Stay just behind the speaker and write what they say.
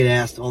get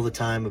asked all the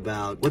time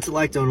about what's it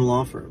like to own a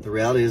law firm. The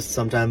reality is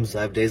sometimes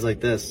I have days like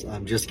this.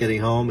 I'm just getting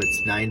home.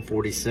 It's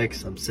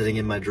 9:46. I'm sitting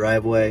in my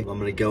driveway. I'm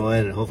going to go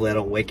in and hopefully I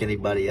don't wake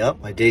anybody up.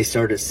 My day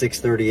started at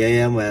 6:30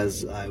 a.m.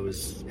 as I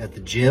was at the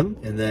gym,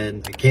 and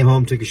then I came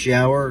home, took a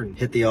shower, and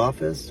hit the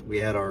office. We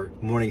had our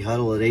morning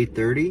huddle at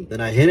 8:30.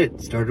 Then I hit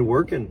it, started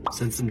working,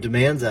 sent some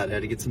demands out,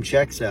 had to get some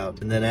checks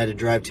out, and then I had to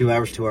drive 2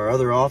 hours to our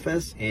other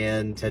office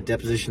and had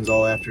depositions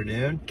all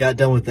afternoon. Got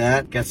done with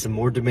that, got some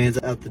more demands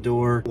out the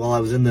door. While I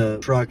was in the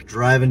truck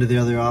driving to the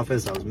other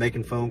office, I was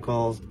making phone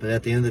calls, but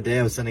at the end of the day,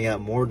 I was sending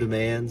out more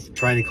demands,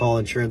 trying to call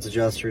insurance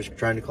adjusters,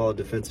 trying to call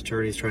defense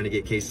attorneys, trying to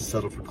get cases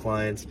settled for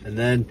clients, and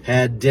then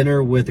had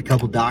dinner with a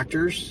couple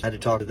doctors. Had to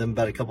talk to them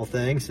about a couple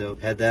things, so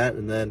had that,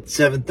 and then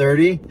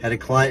 7:30, had a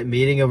client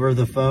meeting over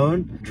the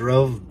phone,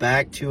 drove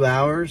back 2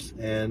 hours,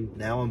 and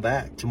now I'm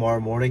back. Tomorrow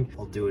morning,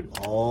 I'll do it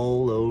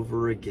all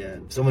over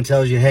again. If someone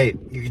tells you, hey,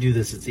 you can do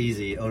this, it's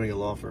easy, owning a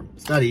law firm.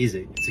 It's not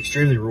easy. It's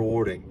extremely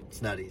rewarding.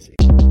 It's not easy.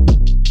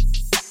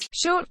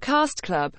 Shortcast Club.